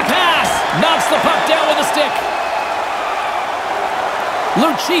 Centering pass. Knocks the puck down with a stick.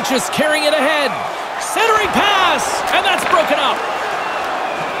 Lucic is carrying it ahead. Centering pass. And that's broken up.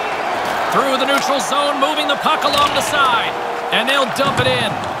 Through the neutral zone, moving the puck along the side. And they'll dump it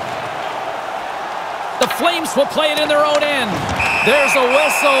in. The Flames will play it in their own end. There's a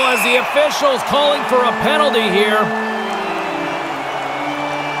whistle as the official's calling for a penalty here.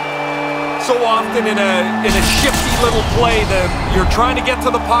 So often in a shifty little play, you're trying to get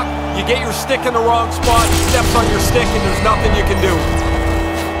to the puck, you get your stick in the wrong spot, he steps on your stick, and there's nothing you can do.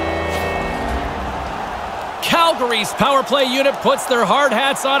 Calgary's power play unit puts their hard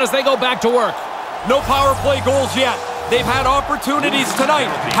hats on as they go back to work. No power play goals yet. They've had opportunities tonight,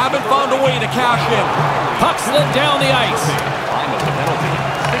 haven't found a way to cash in. Puck slid down the ice.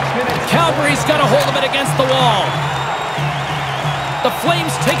 Calgary's got a hold of it against the wall. The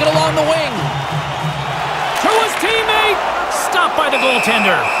Flames take it along the wing. To his teammate. Stopped by the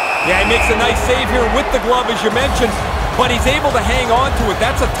goaltender. Yeah, he makes a nice save here with the glove, as you mentioned, but he's able to hang on to it.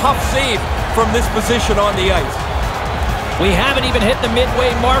 That's a tough save from this position on the ice. We haven't even hit the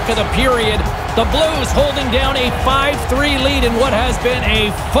midway mark of the period. The Blues holding down a 5-3 lead in what has been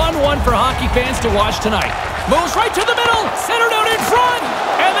a fun one for hockey fans to watch tonight. Moves right to the middle, centered out in front,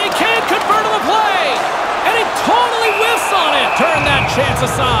 and they can't convert on the play. And he totally whiffs on it. Turn that chance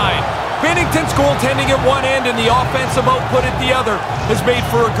aside. Binnington's goaltending at one end and the offensive output at the other has made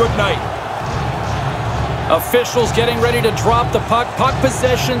for a good night. Officials getting ready to drop the puck. Puck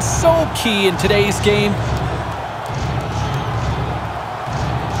possession so key in today's game.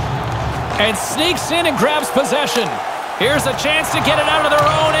 And sneaks in and grabs possession. Here's a chance to get it out of their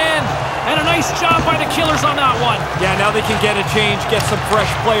own end. And a nice job by the Killers on that one. Yeah, now they can get a change, get some fresh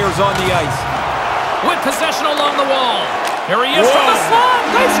players on the ice. With possession along the wall. Here he is from the slot.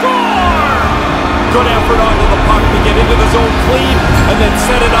 They score! Good effort onto the puck to get into the zone clean and then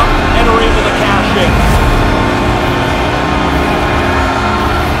set it up and are able to cash in.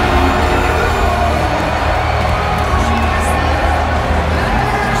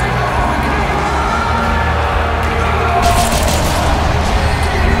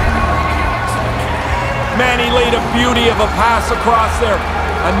 Man, he laid a beauty of a pass across there.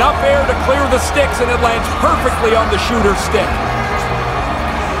 Enough air to clear the sticks, and it lands perfectly on the shooter's stick.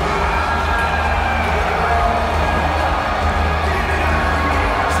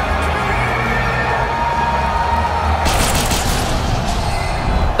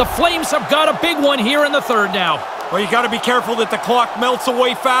 The Flames have got a big one here in the third now. Well, you got to be careful that the clock melts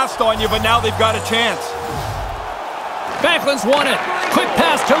away fast on you, but now they've got a chance. Backlund's won it. Quick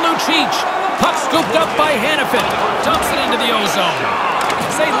pass to Lucic. Puck scooped up by Hannafin. Dumps it into the O-zone.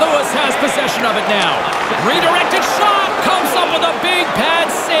 St. Louis has possession of it now. Redirected shot. Comes up with a big pad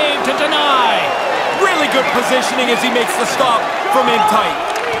save to deny. Really good positioning as he makes the stop from in tight.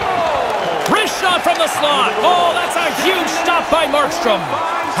 Wrist shot from the slot. Oh, that's a huge stop by Markstrom.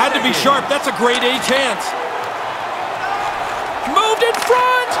 Had to be sharp. That's a grade A chance. Moved in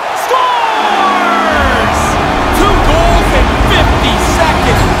front. Scores! 2 goals in 50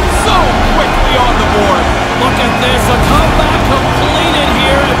 seconds. So quickly on the board. Look at this. A comeback completed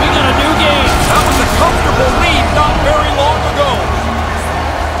here, and we got a new game. That was a comfortable lead not very long ago.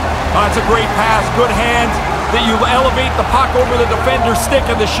 That's a great pass. Good hands. That you elevate the puck over the defender's stick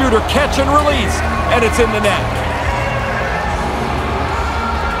and the shooter catch and release, and it's in the net.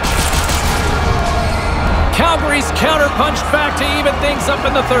 Calgary's counter-punched back to even things up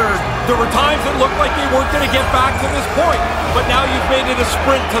in the third. There were times it looked like they weren't going to get back to this point, but now you've made it a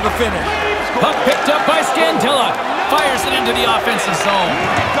sprint to the finish. Puck picked up by Scantilla. Fires it into the offensive zone.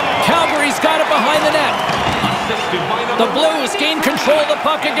 Calgary's got it behind the net. The Blues gain control of the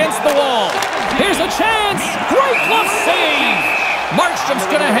puck against the wall. Here's a chance. Great glove save. Markstrom's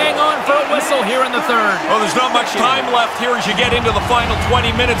going to hang on for a whistle here in the third. Well, there's not much time left here as you get into the final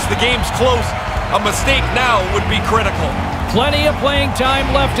 20 minutes. The game's close. A mistake now would be critical. Plenty of playing time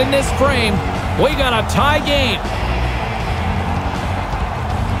left in this frame. We got a tie game.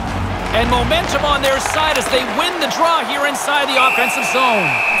 And momentum on their side as they win the draw here inside the offensive zone.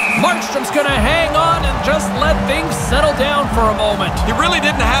 Markstrom's going to hang on and just let things settle down for a moment. He really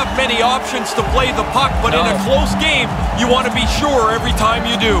didn't have many options to play the puck, but in a close game, you want to be sure every time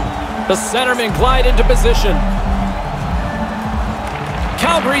you do. The centermen glide into position.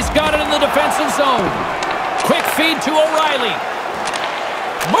 Calgary's got it in the defensive zone. Quick feed to O'Reilly.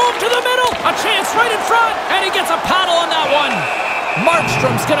 Moved to the middle. A chance right in front. And he gets a paddle on that one.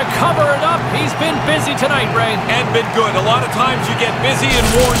 Markstrom's going to cover it up. He's been busy tonight, Ray. And been good. A lot of times you get busy and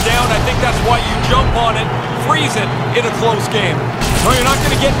worn down. I think that's why you jump on it, freeze it in a close game. No, you're not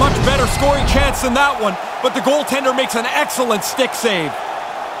going to get much better scoring chance than that one, but the goaltender makes an excellent stick save.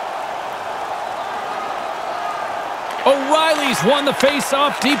 O'Reilly's won the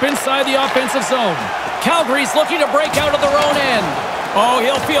face-off deep inside the offensive zone. Calgary's looking to break out of their own end. Oh,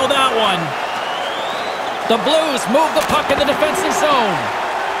 he'll feel that one. The Blues move the puck in the defensive zone.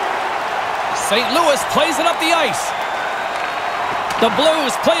 St. Louis plays it up the ice. The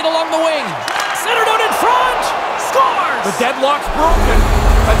Blues play it along the wing. Centered out in front. Scores! The deadlock's broken.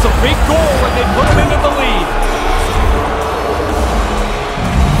 That's a big goal, and they put him into the lead.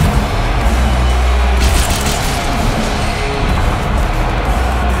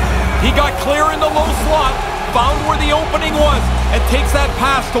 He got clear in the low slot, found where the opening was, and takes that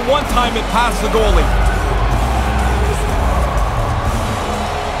pass to one time and past the goalie.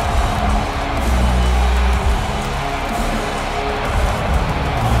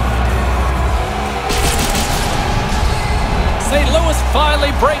 St. Louis finally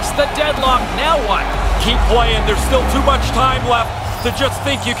breaks the deadlock. Now what? Keep playing. There's still too much time left to just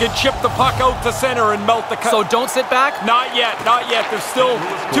think you can chip the puck out to center and melt the cup. So don't sit back? Not yet, not yet. There's still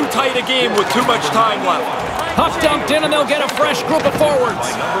too tight a game with too much time left. Puck dumped in and they'll get a fresh group of forwards.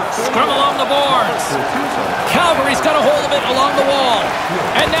 Scrum along the boards. Calgary's got a hold of it along the wall.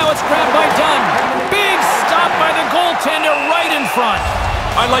 And now it's grabbed by Dunn. Big stop by the goaltender right in front.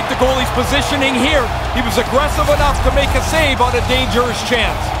 I like the goalie's positioning here. He was aggressive enough to make a save on a dangerous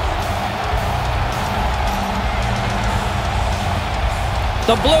chance.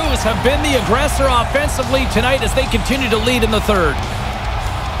 The Blues have been the aggressor offensively tonight as they continue to lead in the third.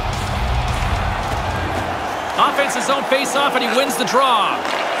 Offensive zone face-off, and he wins the draw.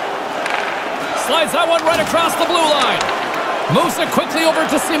 Slides that one right across the blue line. Moves it quickly over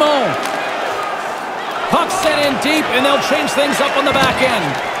to Simon. Puck sent in deep, and they'll change things up on the back end.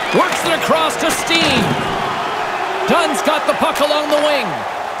 Works it across to Steen. Dunn's got the puck along the wing.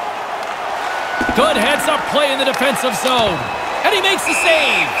 Good heads-up play in the defensive zone. And he makes the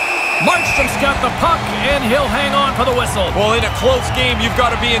save. Markstrom's got the puck, and he'll hang on for the whistle. Well, in a close game, you've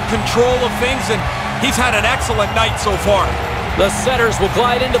got to be in control of things, and he's had an excellent night so far. The setters will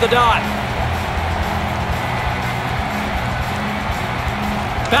glide into the dot.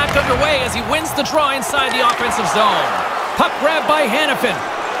 Back underway as he wins the draw inside the offensive zone. Puck grabbed by Hannafin.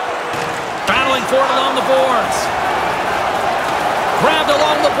 Battling for it along the boards. Grabbed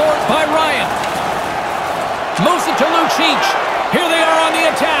along the boards by Ryan. Moves it to Lucic. Here they are on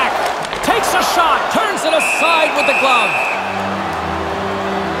the attack. Takes a shot. Turns it aside with the glove.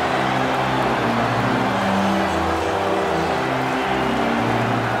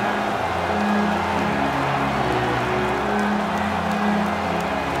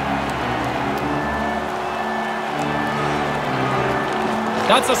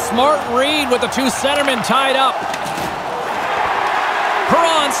 That's a smart read with the two centermen tied up.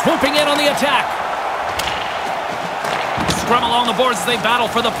 Perron swooping in on the attack. Scrum along the boards as they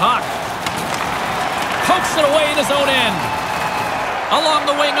battle for the puck. Pokes it away in his own end. Along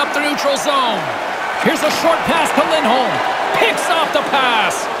the wing up the neutral zone. Here's a short pass to Lindholm. Picks off the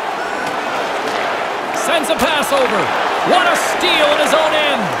pass. Sends a pass over. What a steal in his own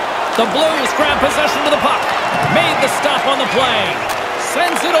end. The Blues grab possession to the puck. Made the stop on the play.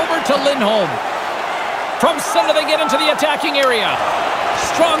 Sends it over to Lindholm. From center they get into the attacking area.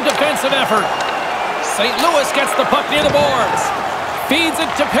 Strong defensive effort. St. Louis gets the puck near the boards. Feeds it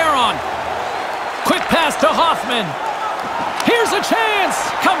to Perron. Quick pass to Hoffman. Here's a chance.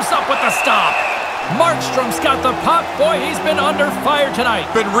 Comes up with the stop. Markstrom's got the puck. Boy, he's been under fire tonight.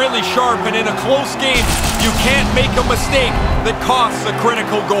 Been really sharp, and in a close game, you can't make a mistake that costs a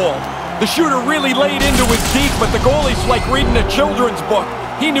critical goal. The shooter really laid into his deep, but the goalie's like reading a children's book.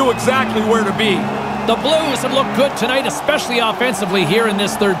 He knew exactly where to be. The Blues have looked good tonight, especially offensively here in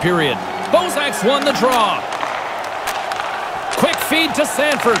this third period. Bozak's won the draw. Quick feed to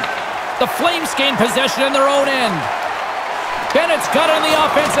Sanford. The Flames gain possession in their own end. Bennett's got it on the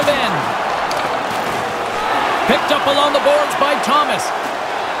offensive end. Picked up along the boards by Thomas.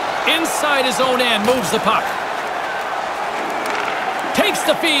 Inside his own end, moves the puck. Takes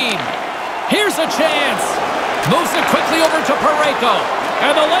the feed. Here's a chance. Moves it quickly over to Parayko.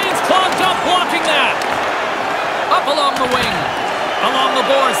 And the lane's clogged up, blocking that. Up along the wing. Along the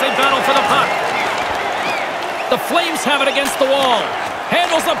boards, they battle for the puck. The Flames have it against the wall.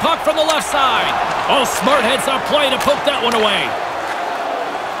 Handles the puck from the left side. Oh, smart heads-up play to poke that one away.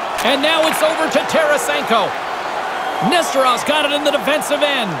 And now it's over to Tarasenko. Nesterov's got it in the defensive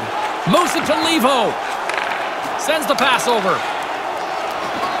end. Moves it to Levo. Sends the pass over.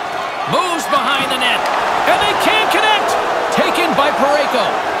 Moves behind the net. And they can't connect. Taken by Parayko.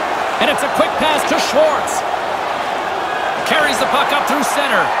 And it's a quick pass to Schwartz. Carries the puck up through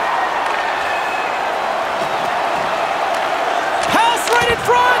center. Pass right in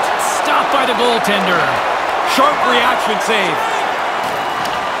front. Stopped by the goaltender. Sharp reaction save.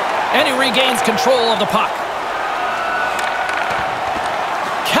 And he regains control of the puck.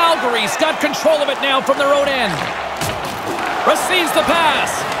 Calgary's got control of it now from their own end. Receives the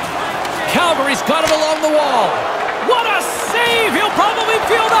pass. Calgary's got it along the wall. What a save! He'll probably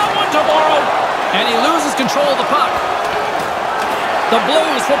feel that one tomorrow. And he loses control of the puck. The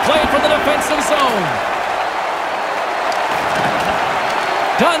Blues will play from the defensive zone.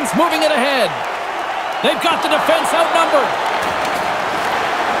 Dunn's moving it ahead. They've got the defense outnumbered.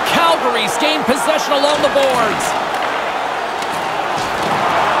 Calgary's gained possession along the boards.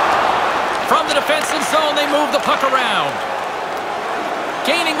 From the defensive zone, they move the puck around.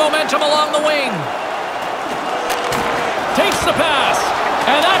 Gaining momentum along the wing. Takes the pass.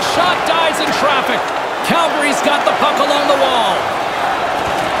 And that shot dies in traffic. Calgary's got the puck along the wall.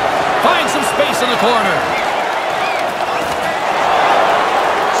 Finds some space in the corner.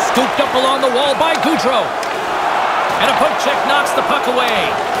 Scooped up along the wall by Goudreau. And a poke check knocks the puck away.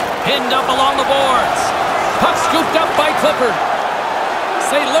 Pinned up along the boards. Puck scooped up by Clifford.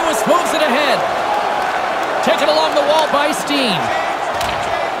 St. Louis moves it ahead. Taken along the wall by Steen.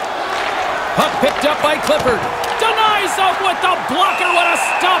 Puck picked up by Clifford. Denies up with the blocker. What a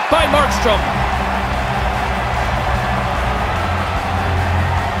stop by Markstrom.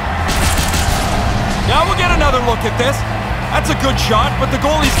 Now we'll get another look at this. That's a good shot, but the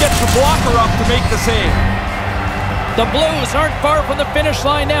goalies get the blocker up to make the save. The Blues aren't far from the finish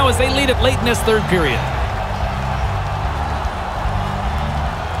line now as they lead it late in this third period.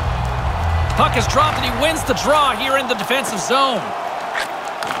 Puck is dropped and he wins the draw here in the defensive zone.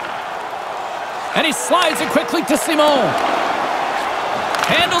 And he slides it quickly to Simon.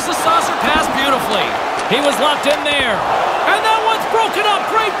 Handles the saucer pass beautifully. He was locked in there. And that one's broken up.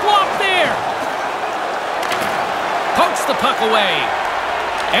 Great block there. Pokes the puck away.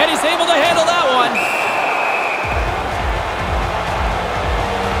 And he's able to handle that one.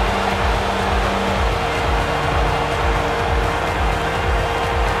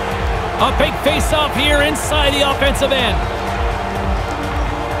 A big face-off here inside the offensive end.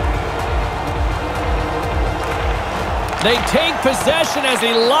 They take possession as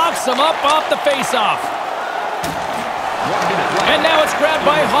he locks him up off the face-off. And now it's grabbed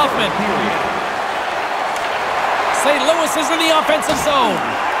by Hoffman. St. Louis is in the offensive zone.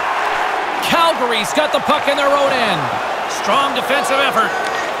 Calgary's got the puck in their own end. Strong defensive effort.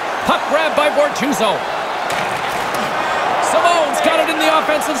 Puck grabbed by Bortuzzo. Simone's got it in the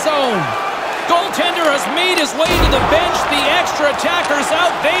offensive zone. Goaltender has made his way to the bench. The extra attacker's out.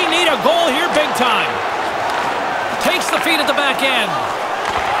 They need a goal here big time. Takes the feed at the back end.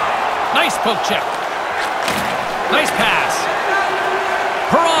 Nice poke check. Nice pass.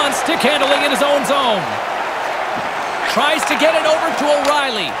 Perron stick handling in his own zone. Tries to get it over to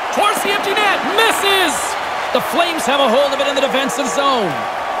O'Reilly. Towards the empty net. Misses! The Flames have a hold of it in the defensive zone.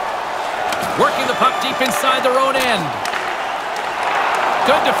 Working the puck deep inside their own end.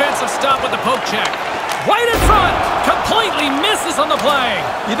 Good defensive stop with the poke check. Right in front! Completely misses on the play.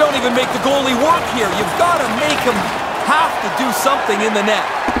 You don't even make the goalie work here. You've got to make him have to do something in the net.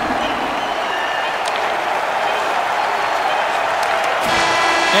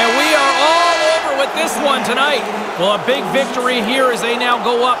 And we are all over with this one tonight. Well, a big victory here as they now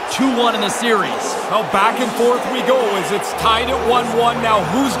go up 2-1 in the series. Well, back and forth we go as it's tied at 1-1. Now,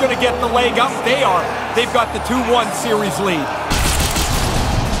 who's going to get the leg up? They are. They've got the 2-1 series lead.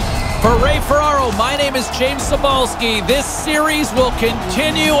 For Ray Ferraro, my name is James Cybulski. This series will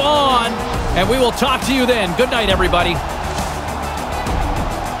continue on, and we will talk to you then. Good night, everybody.